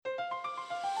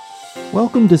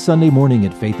Welcome to Sunday Morning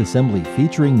at Faith Assembly,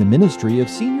 featuring the ministry of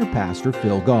Senior Pastor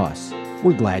Phil Goss.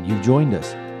 We're glad you've joined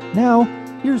us. Now,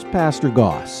 here's Pastor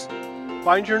Goss.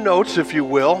 Find your notes, if you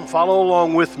will. Follow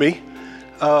along with me.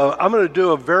 I'm going to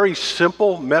do a very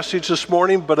simple message this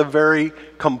morning, but a very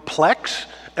complex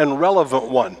and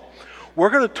relevant one. We're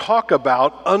going to talk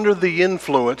about under the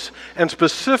influence, and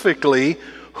specifically,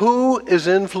 who is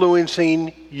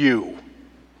influencing you?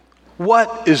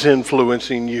 What is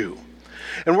influencing you?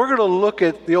 And we're going to look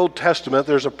at the Old Testament.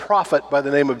 There's a prophet by the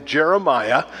name of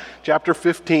Jeremiah, chapter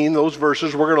 15, those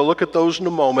verses. We're going to look at those in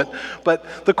a moment.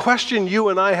 But the question you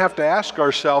and I have to ask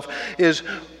ourselves is,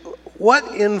 what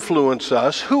influences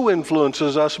us? Who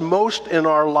influences us most in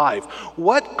our life?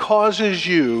 What causes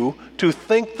you to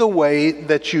think the way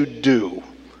that you do?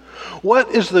 What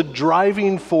is the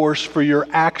driving force for your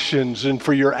actions and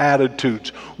for your attitudes?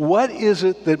 What is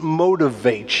it that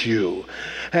motivates you?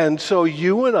 And so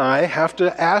you and I have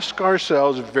to ask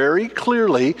ourselves very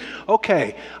clearly,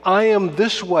 okay, I am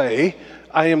this way,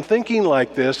 I am thinking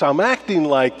like this, I'm acting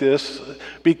like this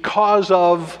because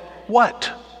of what?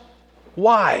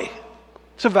 Why?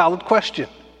 It's a valid question.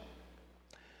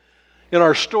 In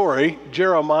our story,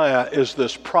 Jeremiah is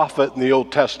this prophet in the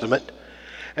Old Testament,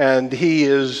 and he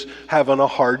is having a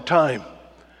hard time.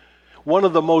 One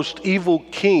of the most evil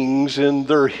kings in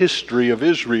their history of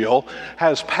Israel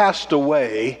has passed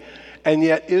away, and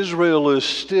yet Israel is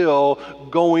still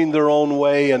going their own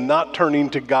way and not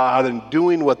turning to God and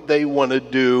doing what they want to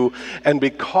do. And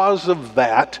because of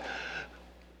that,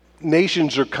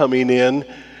 nations are coming in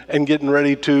and getting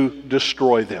ready to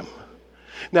destroy them.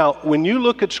 Now, when you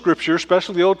look at Scripture,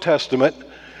 especially the Old Testament,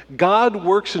 God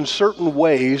works in certain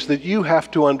ways that you have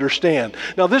to understand.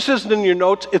 Now, this isn't in your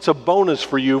notes. It's a bonus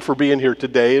for you for being here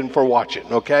today and for watching,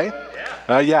 okay?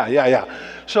 Yeah.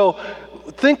 So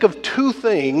think of two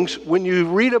things when you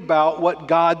read about what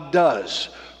God does.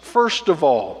 First of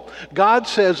all, God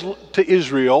says to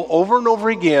Israel over and over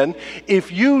again,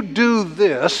 if you do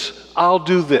this, I'll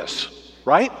do this,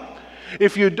 right?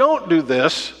 If you don't do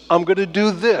this, I'm going to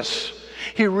do this.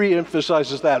 He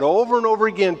reemphasizes that over and over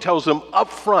again, tells them up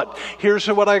front, here's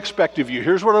what I expect of you,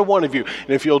 here's what I want of you. And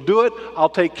if you'll do it, I'll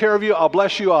take care of you, I'll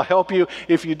bless you, I'll help you.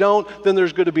 If you don't, then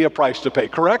there's going to be a price to pay,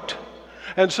 correct?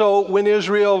 And so when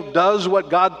Israel does what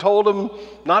God told him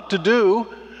not to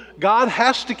do, God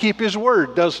has to keep his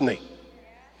word, doesn't he?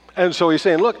 And so he's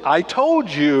saying, look, I told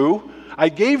you, I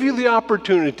gave you the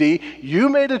opportunity, you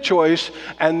made a choice,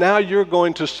 and now you're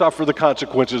going to suffer the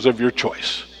consequences of your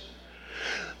choice.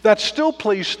 That still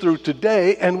plays through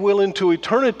today and will into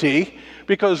eternity,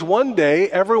 because one day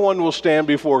everyone will stand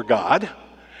before God,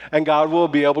 and God will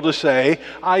be able to say,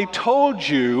 I told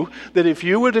you that if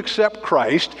you would accept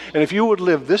Christ and if you would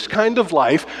live this kind of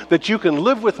life, that you can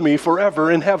live with me forever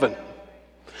in heaven.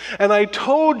 And I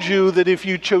told you that if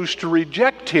you chose to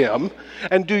reject him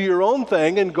and do your own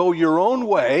thing and go your own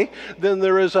way, then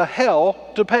there is a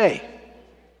hell to pay.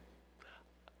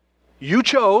 You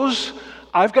chose.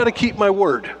 I've got to keep my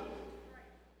word.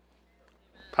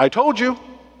 I told you,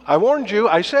 I warned you,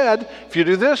 I said, if you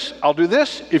do this, I'll do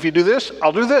this. If you do this,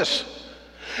 I'll do this.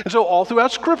 And so all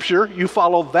throughout Scripture, you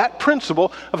follow that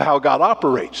principle of how God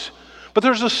operates. But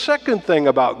there's a second thing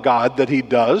about God that he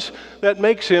does that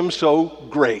makes him so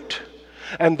great.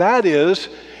 And that is,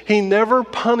 he never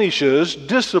punishes,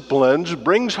 disciplines,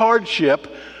 brings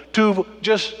hardship to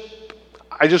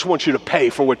I just want you to pay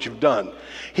for what you've done.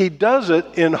 He does it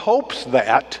in hopes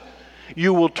that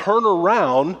you will turn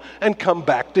around and come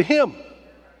back to him.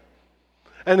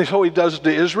 And so he does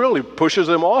to Israel. He pushes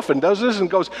them off and does this and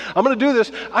goes, I'm going to do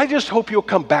this. I just hope you'll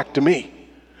come back to me.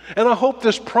 And I hope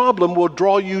this problem will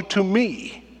draw you to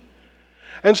me.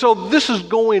 And so this is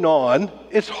going on.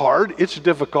 It's hard. It's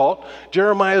difficult.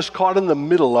 Jeremiah's caught in the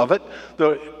middle of it.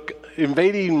 The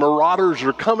invading marauders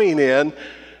are coming in.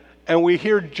 And we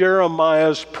hear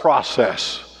Jeremiah's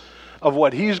process of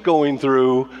what he's going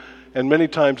through, and many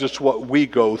times it's what we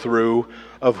go through,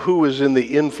 of who is in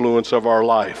the influence of our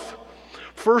life.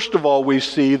 First of all, we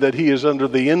see that he is under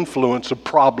the influence of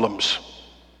problems.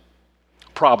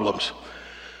 Problems.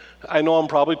 I know I'm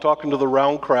probably talking to the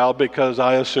round crowd because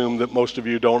I assume that most of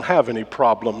you don't have any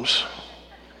problems.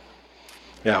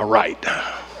 Yeah, right.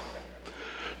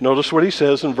 Notice what he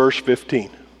says in verse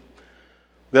 15.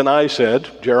 Then I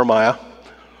said, Jeremiah,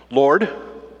 Lord,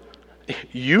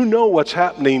 you know what's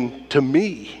happening to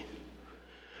me.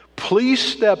 Please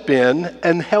step in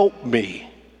and help me.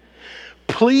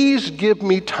 Please give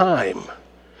me time.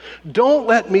 Don't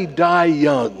let me die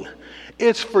young.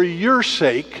 It's for your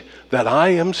sake that I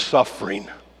am suffering.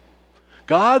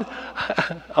 God,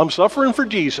 I'm suffering for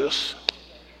Jesus.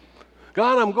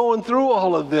 God, I'm going through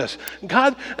all of this.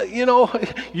 God, you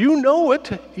know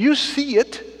it. You see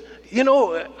it.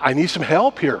 I need some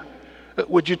help here.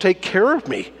 Would you take care of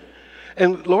me?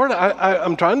 And Lord,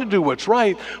 I'm trying to do what's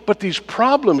right, but these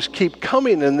problems keep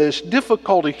coming and this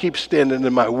difficulty keeps standing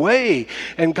in my way.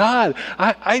 And God,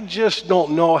 I just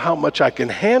don't know how much I can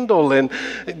handle. And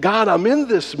God, I'm in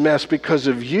this mess because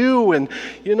of you. And,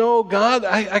 God,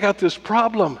 I got this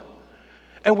problem.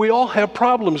 And we all have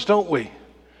problems, don't we?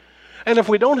 And if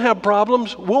we don't have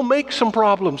problems, we'll make some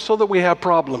problems so that we have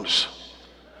problems.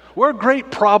 We're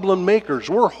great problem makers.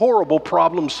 We're horrible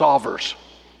problem solvers.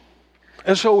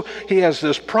 And so he has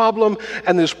this problem,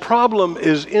 and this problem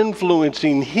is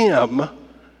influencing him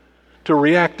to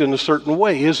react in a certain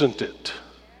way, isn't it?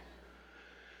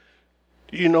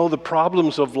 The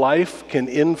problems of life can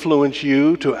influence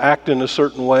you to act in a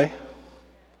certain way.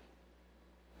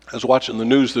 I was watching the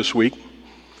news this week.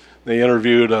 They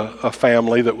interviewed a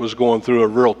family that was going through a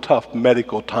real tough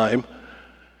medical time.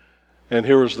 And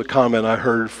here was the comment I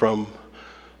heard from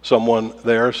someone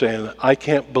there saying, I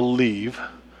can't believe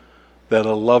that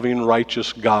a loving,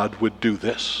 righteous God would do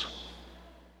this.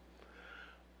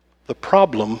 The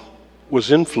problem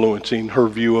was influencing her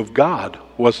view of God,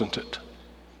 wasn't it?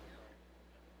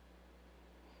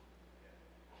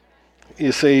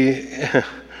 You see,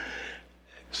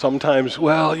 sometimes,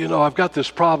 I've got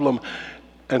this problem.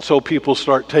 And so people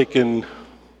start taking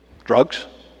drugs,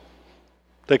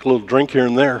 take a little drink here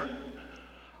and there.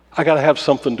 I got to have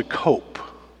something to cope.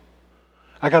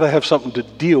 I got to have something to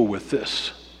deal with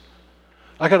this.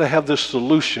 I got to have this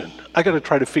solution. I got to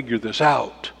try to figure this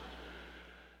out.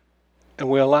 And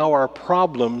we allow our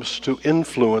problems to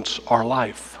influence our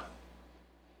life.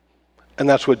 And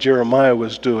that's what Jeremiah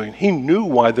was doing. He knew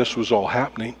why this was all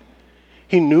happening.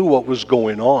 He knew what was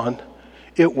going on.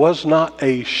 It was not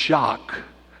a shock.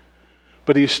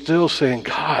 But he's still saying,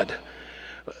 God,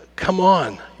 come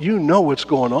on. You know what's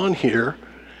going on here.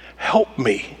 Help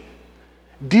me.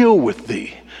 Deal with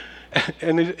thee.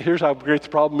 And here's how great the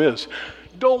problem is.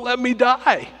 Don't let me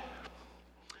die.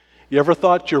 You ever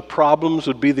thought your problems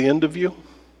would be the end of you?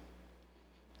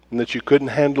 And that you couldn't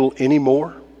handle any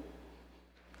more?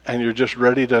 And you're just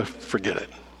ready to forget it.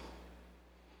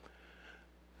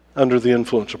 Under the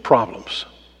influence of problems.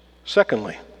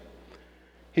 Secondly,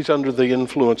 he's under the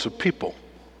influence of people.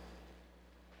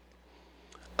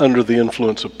 Under the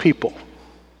influence of people.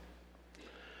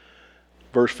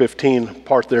 Verse 15,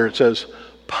 part there, it says,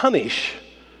 punish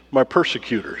my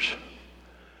persecutors.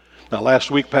 Now,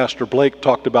 last week, Pastor Blake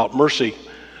talked about mercy.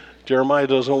 Jeremiah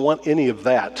doesn't want any of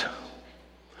that.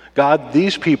 God,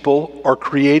 these people are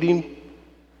creating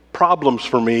problems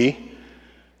for me.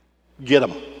 Get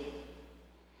them.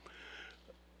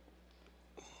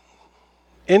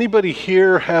 Anybody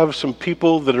here have some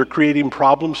people that are creating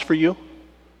problems for you?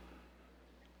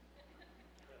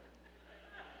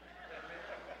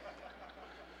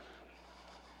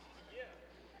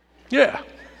 Yeah.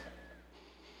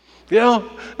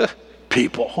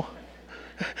 People.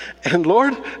 And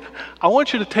Lord, I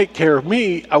want you to take care of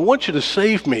me. I want you to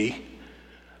save me.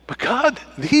 But God,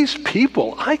 these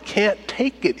people, I can't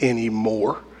take it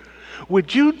anymore.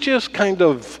 Would you just kind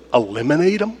of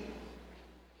eliminate them?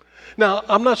 Now,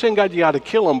 I'm not saying, God, you got to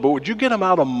kill them, but would you get them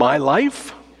out of my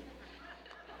life?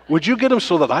 Would you get them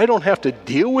so that I don't have to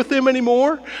deal with them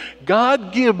anymore?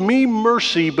 God, give me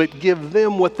mercy, but give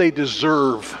them what they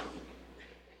deserve.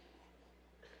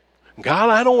 God,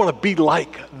 I don't want to be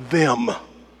like them.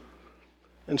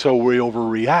 And so we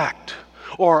overreact.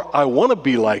 Or I want to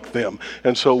be like them.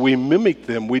 And so we mimic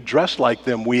them. We dress like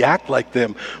them. We act like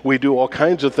them. We do all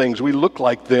kinds of things. We look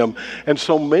like them. And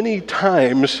so many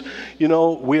times,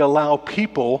 we allow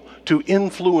people to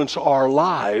influence our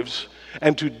lives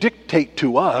and to dictate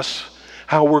to us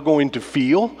how we're going to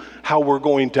feel, how we're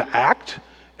going to act,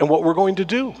 and what we're going to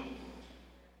do.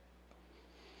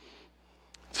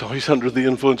 So he's under the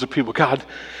influence of people. God,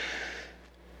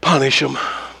 punish them.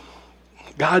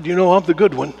 God, I'm the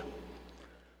good one.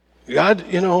 God,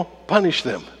 punish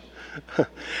them.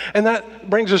 And that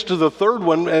brings us to the third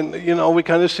one, and, we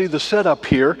kind of see the setup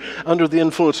here under the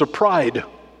influence of pride.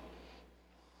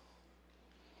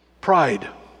 Pride.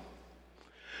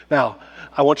 Now,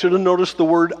 I want you to notice the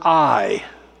word I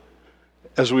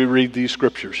as we read these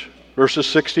scriptures. Verses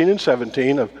 16 and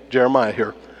 17 of Jeremiah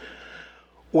here.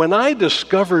 When I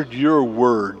discovered your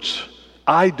words,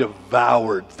 I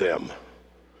devoured them.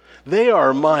 They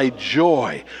are my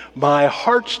joy, my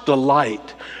heart's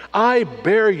delight. I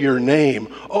bear your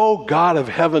name, O God of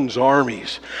heaven's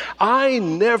armies. I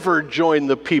never joined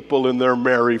the people in their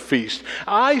merry feast.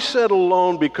 I sat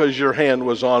alone because your hand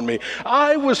was on me.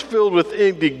 I was filled with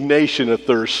indignation at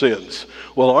their sins.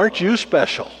 Well, aren't you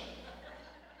special?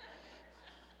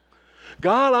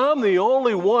 God, I'm the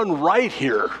only one right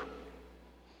here.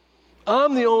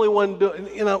 I'm the only one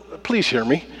doing, please hear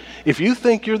me. If you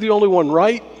think you're the only one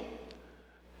right,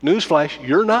 newsflash,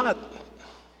 you're not.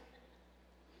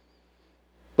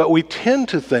 But we tend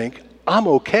to think, I'm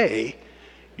okay,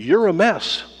 you're a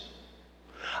mess.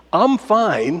 I'm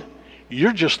fine,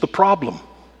 you're just the problem.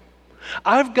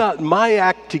 I've got my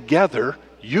act together,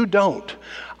 you don't.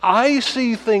 I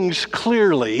see things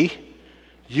clearly,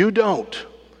 you don't.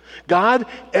 God,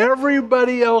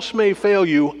 everybody else may fail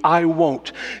you, I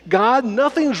won't. God,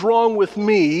 nothing's wrong with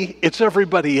me, it's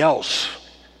everybody else.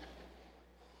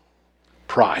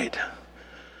 Pride.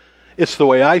 It's the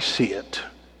way I see it.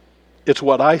 It's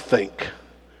what I think.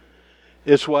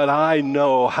 It's what I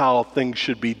know how things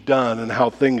should be done and how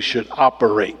things should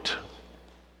operate.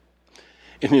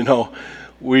 And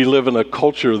we live in a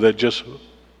culture that just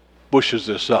bushes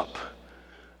this up.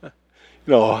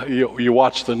 You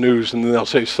watch the news and then they'll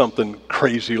say something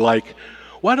crazy like,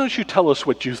 why don't you tell us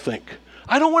what you think?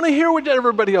 I don't want to hear what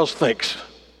everybody else thinks.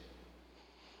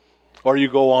 Or you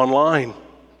go online,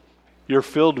 you're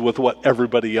filled with what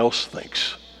everybody else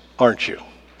thinks, aren't you?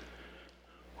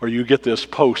 Or you get this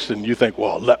post and you think,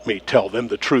 well, let me tell them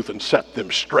the truth and set them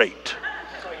straight.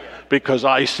 Because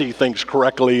I see things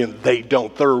correctly and they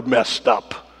don't, they're messed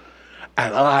up.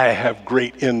 And I have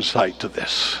great insight to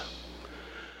this.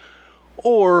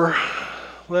 Or,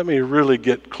 let me really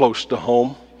get close to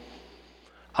home.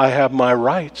 I have my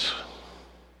rights.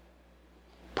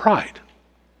 Pride.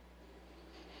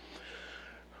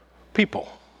 People.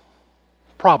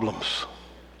 Problems.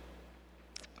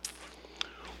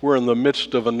 We're in the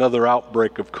midst of another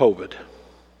outbreak of COVID.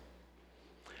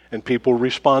 And people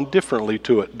respond differently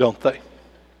to it, don't they?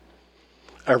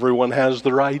 Everyone has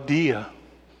their idea.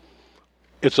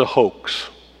 It's a hoax.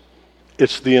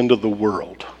 It's the end of the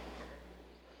world.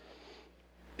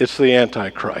 It's the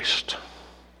Antichrist.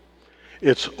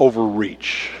 It's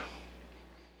overreach.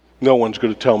 No one's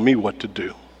going to tell me what to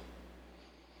do.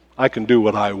 I can do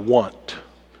what I want.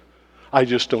 I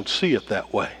just don't see it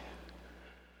that way.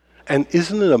 And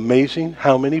isn't it amazing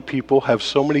how many people have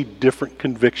so many different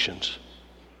convictions?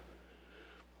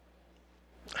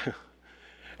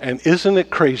 And isn't it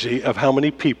crazy of how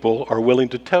many people are willing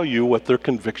to tell you what their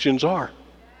convictions are?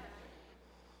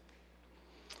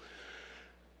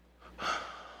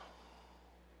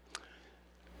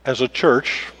 As a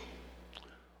church,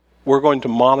 we're going to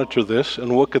monitor this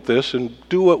and look at this and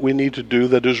do what we need to do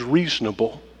that is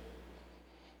reasonable,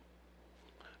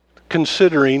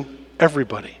 considering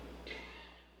everybody.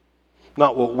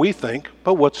 Not what we think,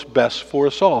 but what's best for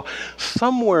us all.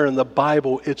 Somewhere in the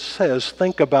Bible it says,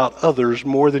 think about others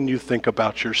more than you think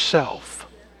about yourself.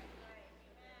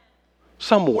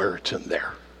 Somewhere it's in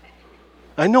there.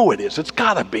 I know it is. It's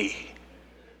got to be.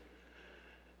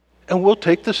 And we'll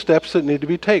take the steps that need to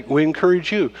be taken. We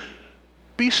encourage you.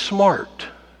 Be smart.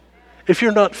 If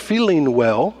you're not feeling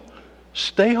well,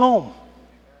 stay home.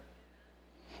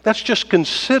 That's just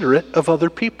considerate of other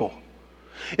people.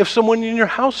 If someone in your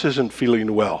house isn't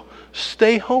feeling well,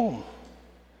 stay home.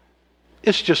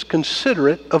 It's just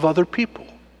considerate of other people.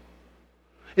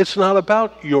 It's not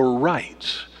about your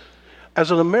rights.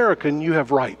 As an American, you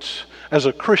have rights. As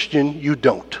a Christian, you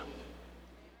don't.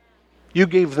 You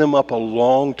gave them up a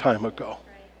long time ago.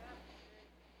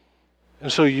 And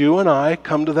so you and I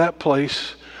come to that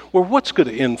place where what's going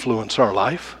to influence our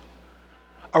life?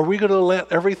 Are we going to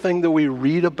let everything that we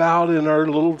read about in our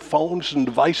little phones and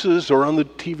devices or on the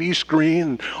TV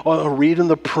screen or read in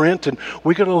the print, and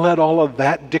we're going to let all of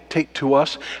that dictate to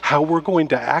us how we're going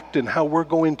to act and how we're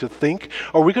going to think?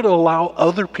 Are we going to allow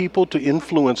other people to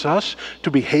influence us to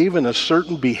behave in a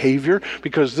certain behavior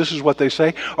because this is what they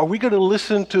say? Are we going to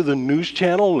listen to the news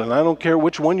channel, and I don't care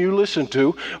which one you listen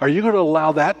to, are you going to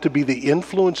allow that to be the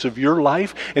influence of your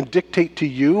life and dictate to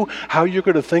you how you're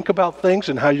going to think about things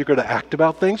and how you're going to act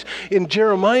about things? In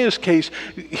Jeremiah's case,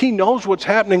 he knows what's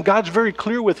happening. God's very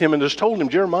clear with him and has told him,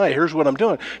 Jeremiah, here's what I'm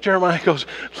doing. Jeremiah goes,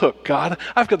 look, God,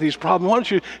 I've got these problems. Why don't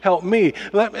you help me?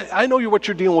 I know what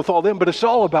you're dealing with all them, but it's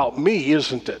all about me,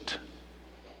 isn't it?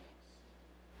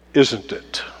 Isn't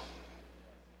it?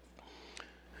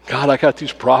 God, I got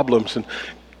these problems, and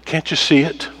can't you see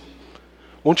it?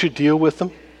 Won't you deal with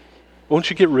them?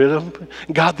 Won't you get rid of them?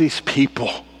 God, these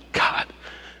people, God,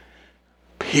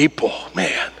 people,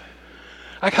 man.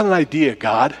 I got an idea,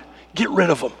 God. Get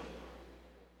rid of them.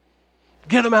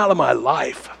 Get them out of my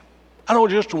life. I don't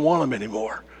just want them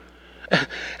anymore.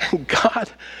 And God,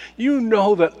 you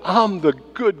know that I'm the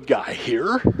good guy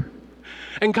here.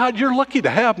 And God, you're lucky to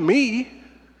have me.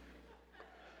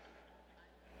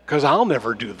 Because I'll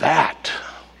never do that.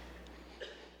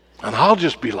 And I'll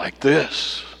just be like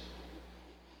this.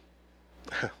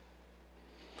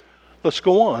 Let's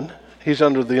go on. He's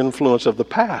under the influence of the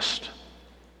past.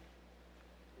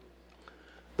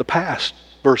 The past,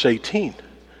 verse 18.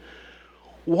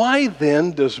 Why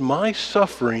then does my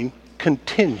suffering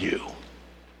continue?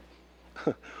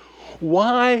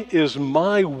 Why is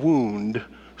my wound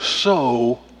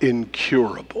so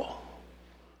incurable?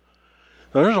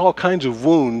 Now, there's all kinds of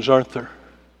wounds, aren't there?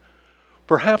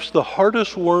 Perhaps the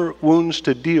hardest wounds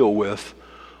to deal with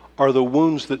are the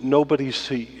wounds that nobody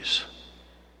sees,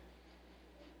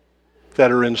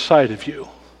 that are inside of you.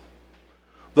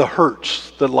 The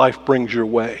hurts that life brings your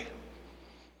way.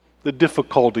 The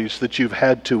difficulties that you've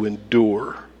had to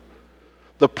endure.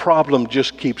 The problem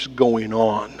just keeps going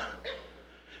on.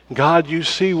 God, you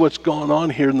see what's gone on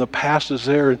here, and the past is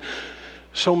there. And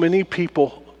so many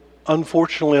people,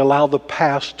 unfortunately, allow the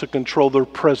past to control their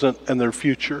present and their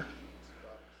future.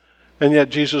 And yet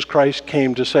Jesus Christ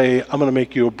came to say, I'm going to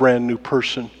make you a brand new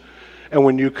person. And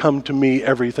when you come to me,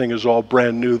 everything is all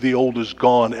brand new. The old is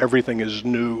gone. Everything is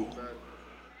new.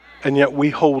 And yet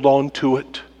we hold on to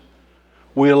it.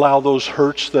 We allow those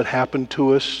hurts that happen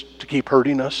to us to keep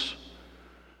hurting us.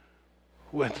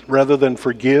 Rather than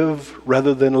forgive,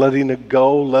 rather than letting it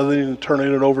go, letting it,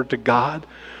 turning it over to God,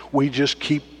 we just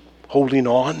keep holding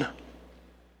on.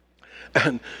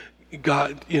 And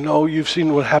God, you know, you've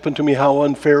seen what happened to me, how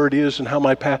unfair it is, and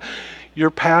how your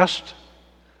past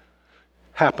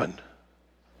happened,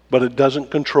 but it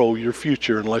doesn't control your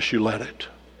future unless you let it.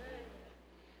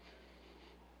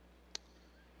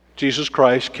 Jesus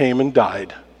Christ came and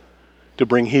died to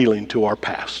bring healing to our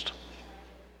past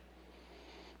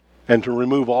and to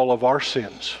remove all of our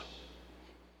sins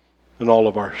and all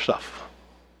of our stuff.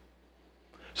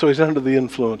 So he's under the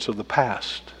influence of the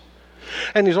past.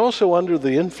 And he's also under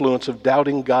the influence of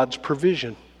doubting God's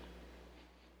provision.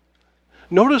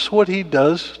 Notice what he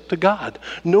does to God.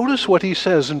 Notice what he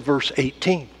says in verse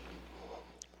 18.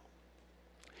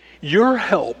 Your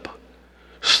help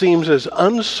seems as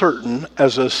uncertain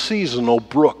as a seasonal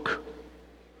brook,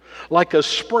 like a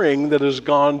spring that has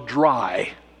gone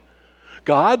dry.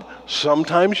 God,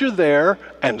 sometimes you're there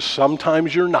and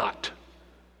sometimes you're not.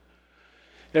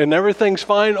 And everything's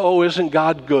fine. Oh, isn't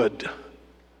God good?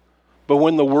 But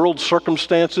when the world's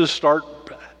circumstances start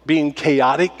being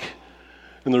chaotic,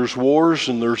 and there's wars,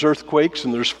 and there's earthquakes,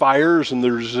 and there's fires, and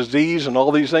there's disease, and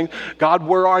all these things, God,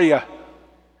 where are you?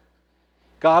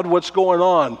 God, what's going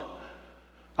on?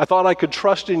 I thought I could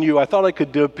trust in you. I thought I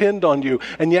could depend on you.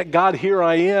 And yet, God, here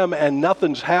I am, and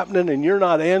nothing's happening, and you're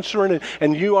not answering,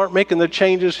 and you aren't making the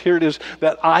changes, here it is,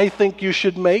 that I think you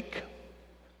should make.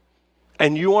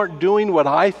 And you aren't doing what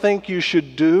I think you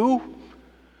should do.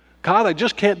 God, I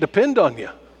just can't depend on you.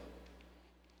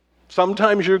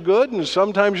 Sometimes you're good, and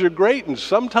sometimes you're great, and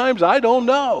sometimes I don't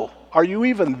know. Are you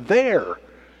even there?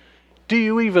 Do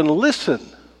you even listen?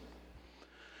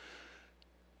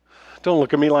 Don't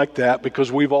look at me like that,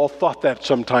 because we've all thought that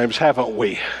sometimes, haven't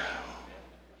we?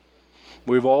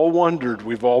 We've all wondered.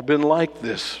 We've all been like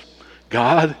this.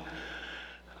 God,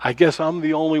 I guess I'm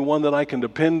the only one that I can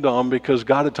depend on, because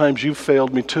God, at times you've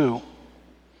failed me too.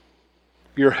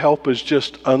 Your help is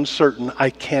just uncertain. I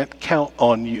can't count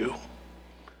on you.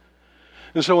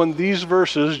 And so in these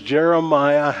verses,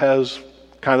 Jeremiah has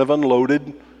kind of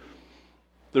unloaded.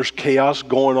 There's chaos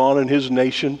going on in his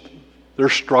nation.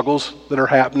 There's struggles that are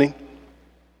happening.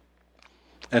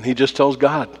 And he just tells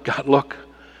God, God,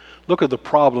 look at the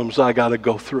problems I got to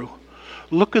go through.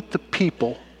 Look at the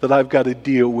people that I've got to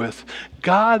deal with.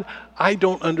 God, I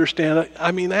don't understand.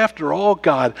 I mean, after all,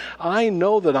 God, I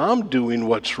know that I'm doing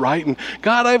what's right. And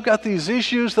God, I've got these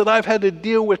issues that I've had to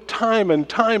deal with time and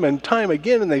time and time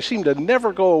again, and they seem to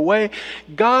never go away.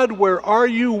 God, where are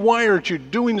you? Why aren't you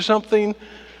doing something?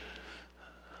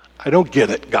 I don't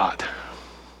get it, God.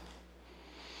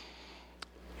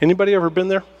 Anybody ever been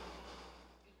there?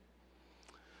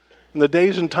 In the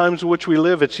days and times in which we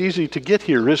live, it's easy to get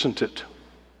here, isn't it?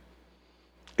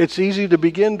 It's easy to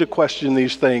begin to question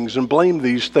these things and blame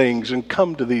these things and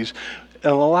come to these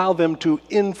and allow them to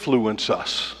influence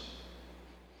us.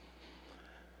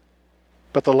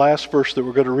 But the last verse that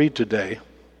we're going to read today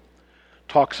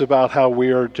talks about how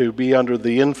we are to be under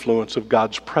the influence of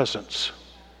God's presence.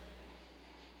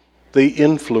 The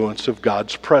influence of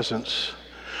God's presence.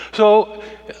 So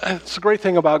it's the great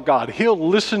thing about God. He'll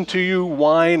listen to you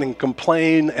whine and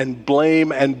complain and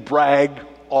blame and brag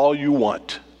all you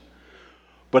want.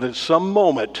 But at some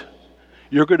moment,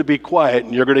 you're going to be quiet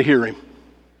and you're going to hear him.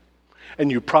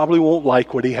 And you probably won't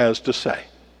like what he has to say.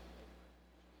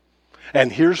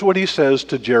 And here's what he says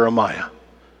to Jeremiah.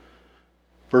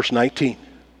 Verse 19.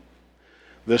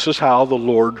 This is how the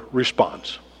Lord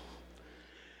responds.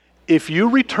 If you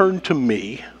return to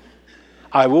me,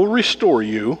 I will restore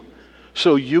you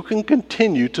so you can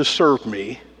continue to serve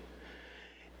me.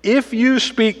 If you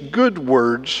speak good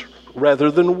words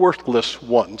rather than worthless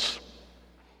ones.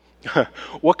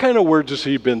 What kind of words has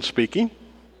he been speaking?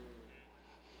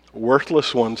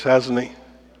 Worthless ones, hasn't he?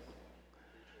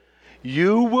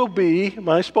 You will be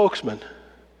my spokesman.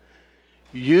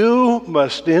 You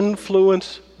must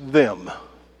influence them.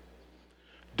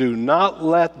 Do not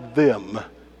let them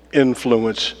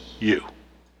influence you.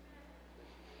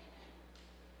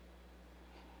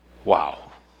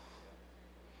 Wow.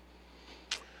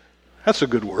 That's a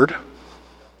good word.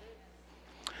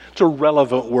 It's a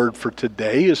relevant word for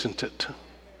today, isn't it?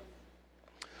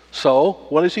 So,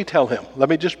 what does he tell him? Let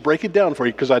me just break it down for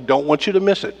you because I don't want you to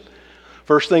miss it.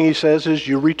 First thing he says is,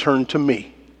 you return to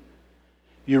me.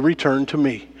 You return to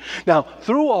me. Now,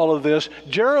 through all of this,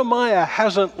 Jeremiah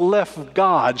hasn't left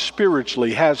God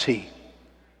spiritually, has he?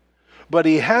 But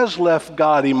he has left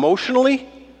God emotionally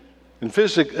and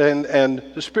physically and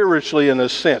spiritually in a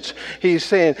sense. He's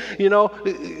saying,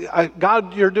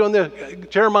 God, you're doing this.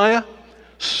 Jeremiah,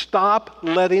 stop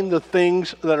letting the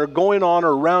things that are going on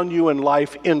around you in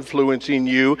life influencing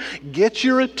you. Get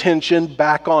your attention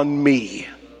back on me.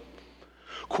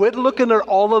 Quit looking at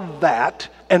all of that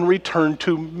and return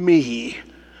to me.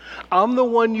 I'm the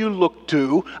one you look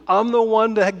to. I'm the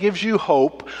one that gives you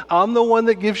hope. I'm the one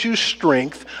that gives you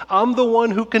strength. I'm the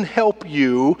one who can help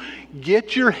you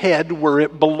get your head where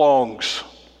it belongs.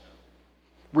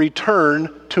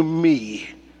 Return to me.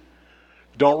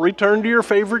 Don't return to your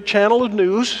favorite channel of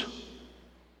news.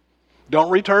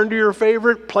 Don't return to your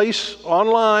favorite place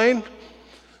online.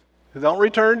 Don't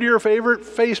return to your favorite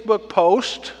Facebook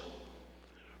post.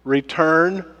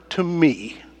 Return to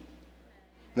me.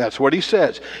 That's what he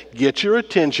says. Get your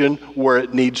attention where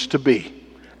it needs to be.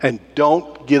 And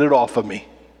don't get it off of me.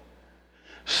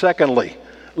 Secondly,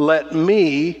 let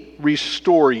me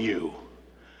restore you.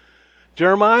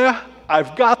 Jeremiah,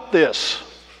 I've got this.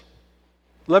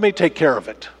 Let me take care of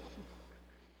it.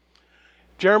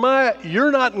 Jeremiah,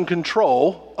 you're not in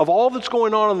control of all that's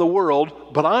going on in the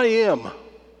world, but I am.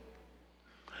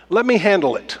 Let me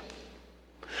handle it.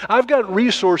 I've got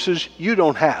resources you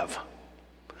don't have.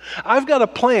 I've got a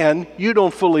plan you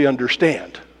don't fully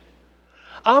understand.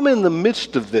 I'm in the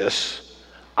midst of this.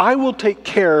 I will take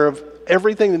care of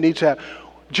everything that needs to happen.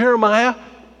 Jeremiah,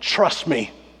 trust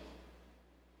me.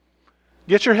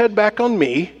 Get your head back on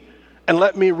me and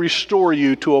let me restore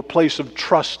you to a place of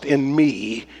trust in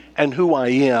me and who I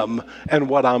am and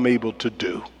what I'm able to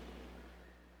do.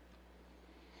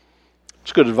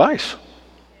 It's good advice.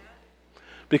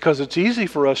 Because it's easy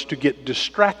for us to get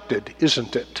distracted,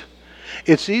 isn't it?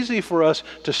 It's easy for us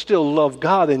to still love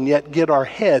God and yet get our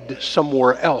head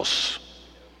somewhere else.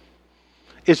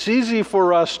 It's easy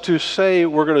for us to say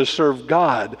we're going to serve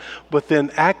God, but then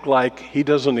act like He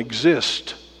doesn't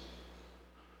exist.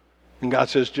 And God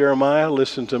says, Jeremiah,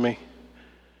 listen to me.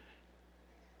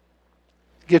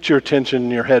 Get your attention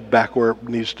and your head back where it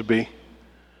needs to be.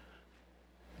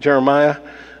 Jeremiah,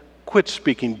 quit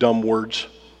speaking dumb words.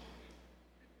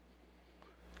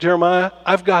 Jeremiah,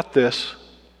 I've got this.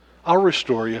 I'll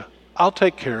restore you. I'll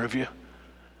take care of you.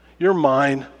 You're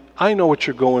mine. I know what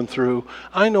you're going through.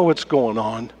 I know what's going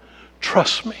on.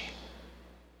 Trust me.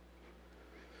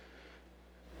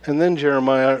 And then,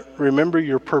 Jeremiah, remember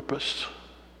your purpose.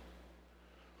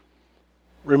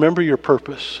 Remember your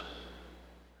purpose.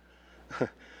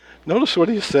 Notice what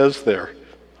he says there.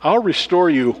 I'll restore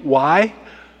you. Why?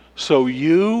 So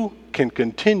you can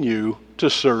continue to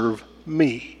serve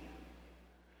me.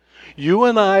 You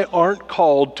and I aren't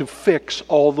called to fix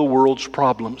all the world's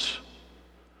problems.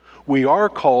 We are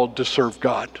called to serve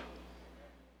God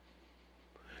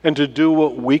and to do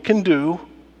what we can do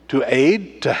to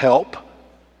aid, to help,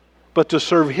 but to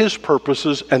serve His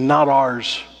purposes and not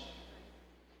ours.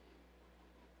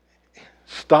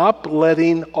 Stop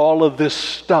letting all of this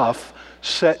stuff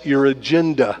set your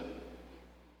agenda.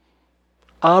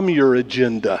 I'm your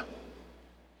agenda.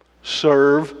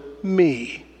 Serve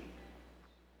me.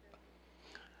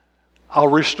 I'll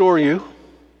restore you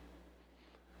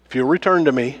if you return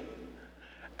to me,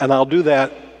 and I'll do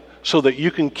that so that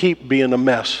you can keep being a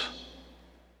mess.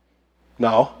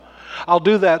 No. I'll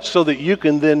do that so that you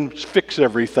can then fix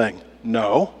everything.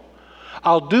 No.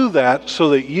 I'll do that so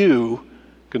that you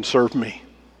can serve me.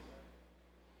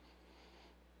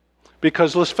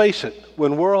 Because let's face it,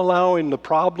 when we're allowing the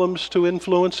problems to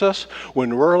influence us,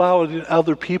 when we're allowing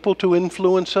other people to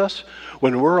influence us,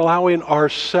 when we're allowing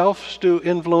ourselves to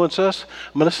influence us,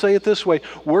 I'm going to say it this way,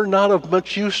 we're not of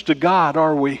much use to God,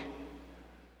 are we?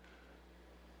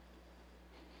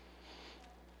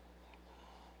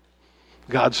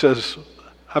 God says,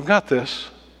 I've got this.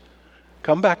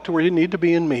 Come back to where you need to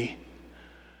be in me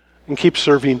and keep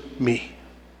serving me.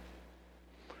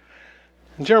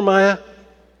 And Jeremiah,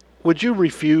 would you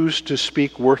refuse to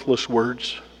speak worthless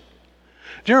words?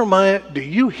 Jeremiah, do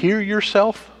you hear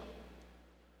yourself?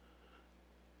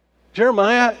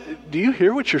 Jeremiah, do you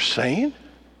hear what you're saying?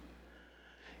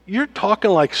 You're talking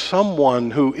like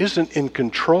someone who isn't in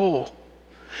control.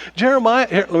 Jeremiah,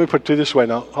 here, let me put it this way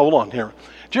now. Hold on here.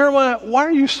 Jeremiah, why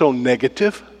are you so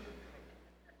negative?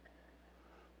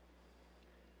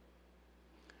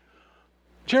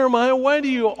 Jeremiah, why do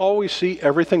you always see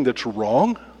everything that's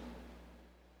wrong?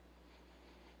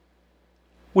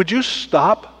 Would you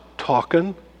stop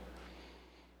talking,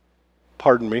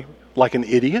 pardon me, like an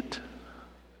idiot?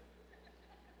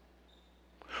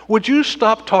 Would you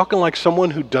stop talking like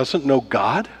someone who doesn't know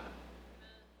God?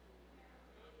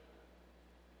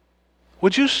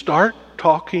 Would you start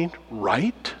talking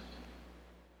right?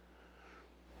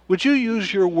 Would you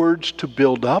use your words to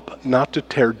build up, not to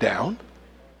tear down?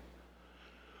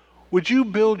 Would you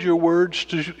build your words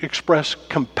to express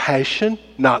compassion,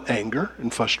 not anger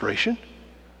and frustration?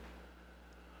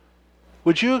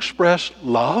 Would you express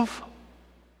love?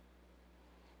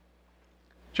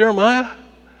 Jeremiah,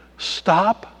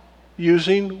 stop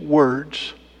using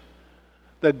words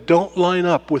that don't line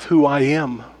up with who I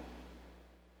am.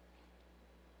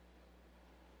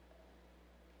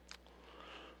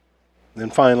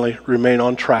 Then finally, remain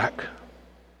on track.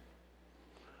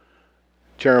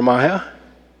 Jeremiah,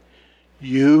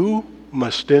 you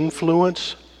must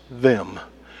influence them.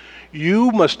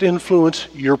 You must influence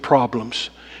your problems.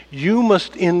 You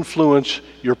must influence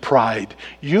your pride.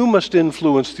 You must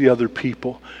influence the other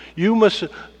people. You must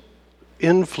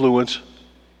influence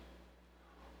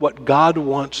what God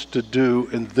wants to do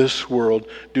in this world.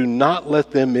 Do not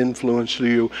let them influence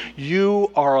you.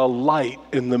 You are a light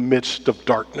in the midst of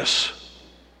darkness.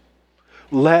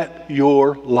 Let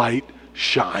your light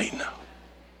shine.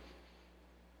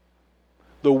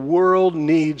 The world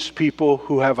needs people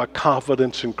who have a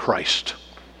confidence in Christ.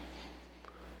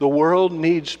 The world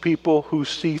needs people who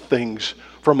see things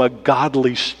from a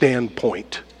godly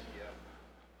standpoint.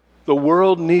 The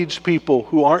world needs people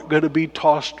who aren't going to be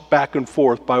tossed back and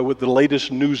forth by the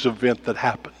latest news event that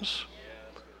happens.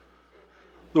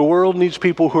 The world needs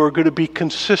people who are going to be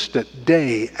consistent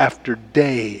day after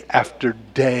day after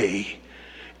day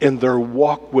in their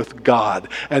walk with God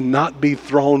and not be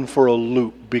thrown for a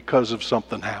loop because of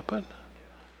something happened.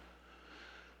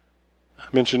 I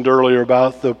mentioned earlier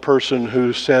about the person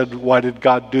who said, "Why did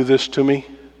God do this to me?"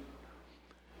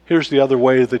 Here's the other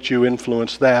way that you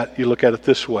influence that. You look at it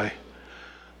this way.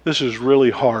 This is really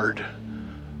hard,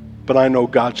 but I know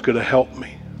God's going to help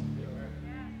me.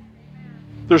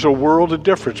 There's a world of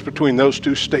difference between those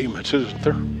two statements, isn't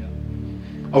there?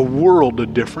 A world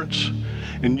of difference.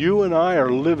 And you and I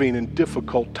are living in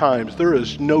difficult times. There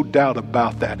is no doubt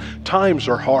about that. Times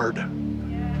are hard.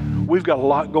 We've got a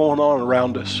lot going on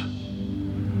around us.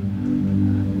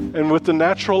 And with the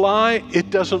natural eye,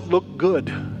 it doesn't look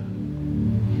good.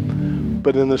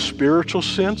 But in the spiritual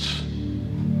sense,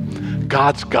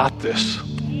 God's got this.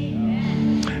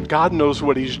 God knows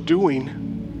what He's doing,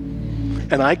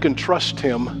 and I can trust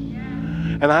Him.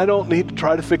 And I don't need to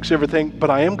try to fix everything, but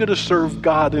I am going to serve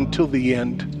God until the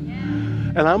end.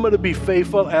 And I'm going to be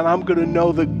faithful, and I'm going to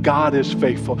know that God is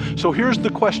faithful. So here's the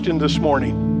question this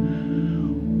morning.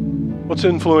 What's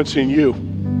influencing you?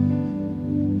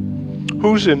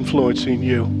 Who's influencing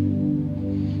you?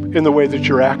 In the way that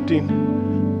you're acting?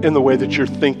 In the way that you're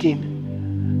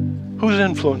thinking? Who's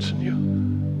influencing you?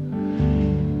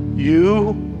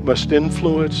 You must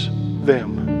influence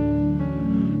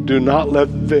them. Do not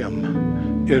let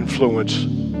them influence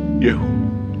you.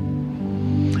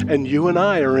 And you and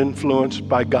I are influenced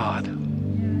by God.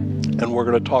 And we're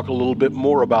going to talk a little bit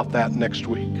more about that next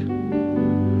week.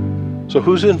 So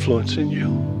who's influencing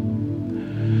you?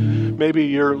 Maybe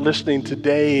you're listening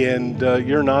today and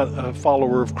you're not a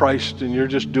follower of Christ and you're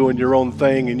just doing your own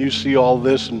thing and you see all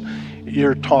this and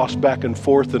you're tossed back and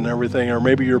forth and everything. Or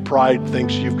maybe your pride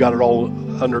thinks you've got it all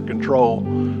under control.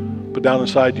 But down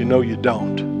inside you know you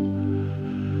don't.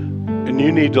 And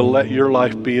you need to let your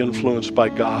life be influenced by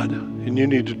God. And you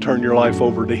need to turn your life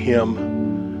over to Him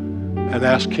and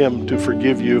ask Him to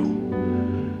forgive you.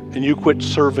 And you quit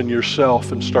serving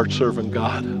yourself and start serving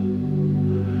God.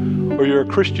 Or you're a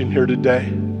Christian here today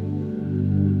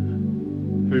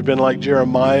Have you been like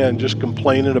Jeremiah and just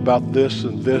complaining about this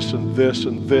and this and this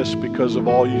and this because of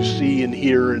all you see and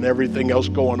hear and everything else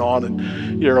going on,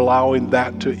 and you're allowing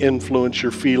that to influence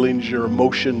your feelings, your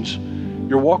emotions,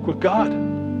 your walk with God?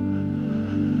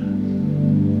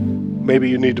 Maybe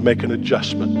you need to make an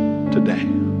adjustment today.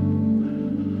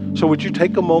 So would you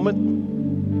take a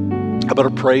moment? How about to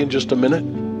pray in just a minute?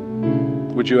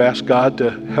 Would you ask God to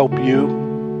help you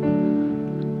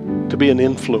to be an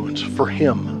influence for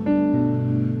Him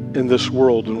in this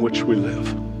world in which we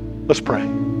live? Let's pray.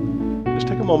 Just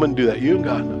take a moment and do that, you and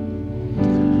God.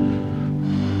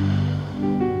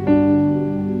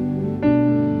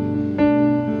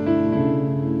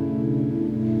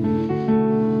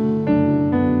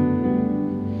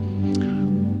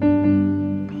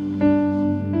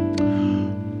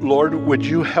 Lord, would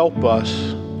you help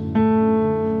us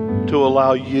to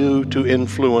allow you to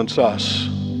influence us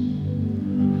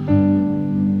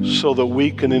so that we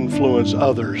can influence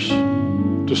others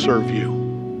to serve you?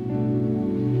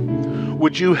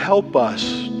 Would you help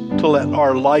us to let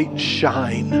our light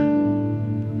shine,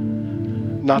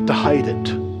 not to hide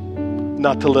it,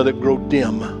 not to let it grow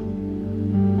dim,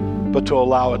 but to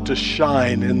allow it to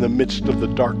shine in the midst of the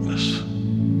darkness?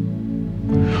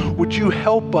 Would you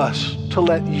help us to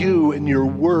let you and your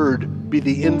word be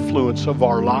the influence of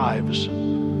our lives,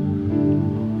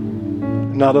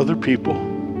 not other people,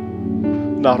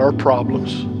 not our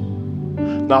problems,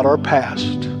 not our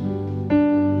past,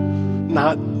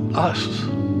 not us,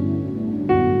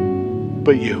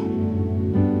 but you.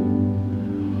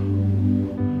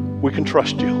 We can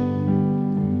trust you.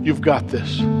 You've got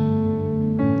this.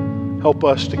 Help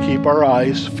us to keep our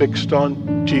eyes fixed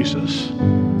on Jesus,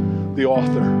 the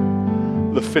author,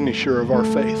 the finisher of our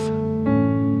faith,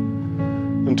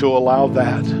 and to allow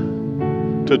that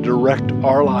to direct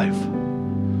our life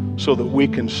so that we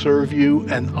can serve you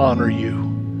and honor you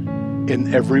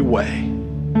in every way.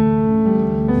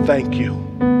 Thank you.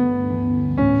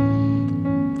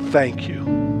 Thank you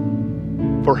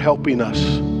for helping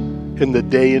us in the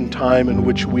day and time in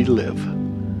which we live.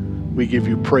 We give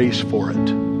you praise for it.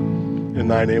 In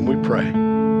thy name we pray.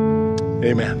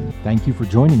 Amen. Thank you for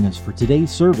joining us for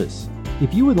today's service.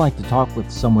 If you would like to talk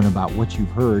with someone about what you've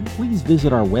heard, please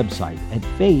visit our website at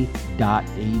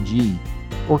faith.ag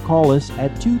or call us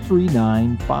at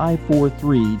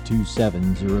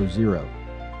 239-543-2700.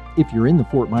 If you're in the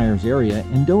Fort Myers area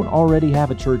and don't already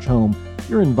have a church home,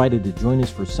 you're invited to join us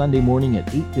for Sunday morning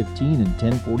at 8:15 and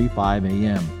 10:45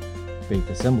 a.m. Faith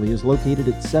Assembly is located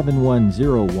at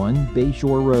 7101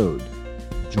 Bayshore Road.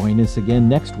 Join us again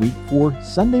next week for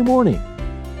Sunday Morning.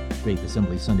 Faith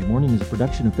Assembly Sunday Morning is a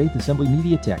production of Faith Assembly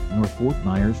Media Tech, North Fort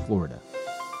Myers, Florida.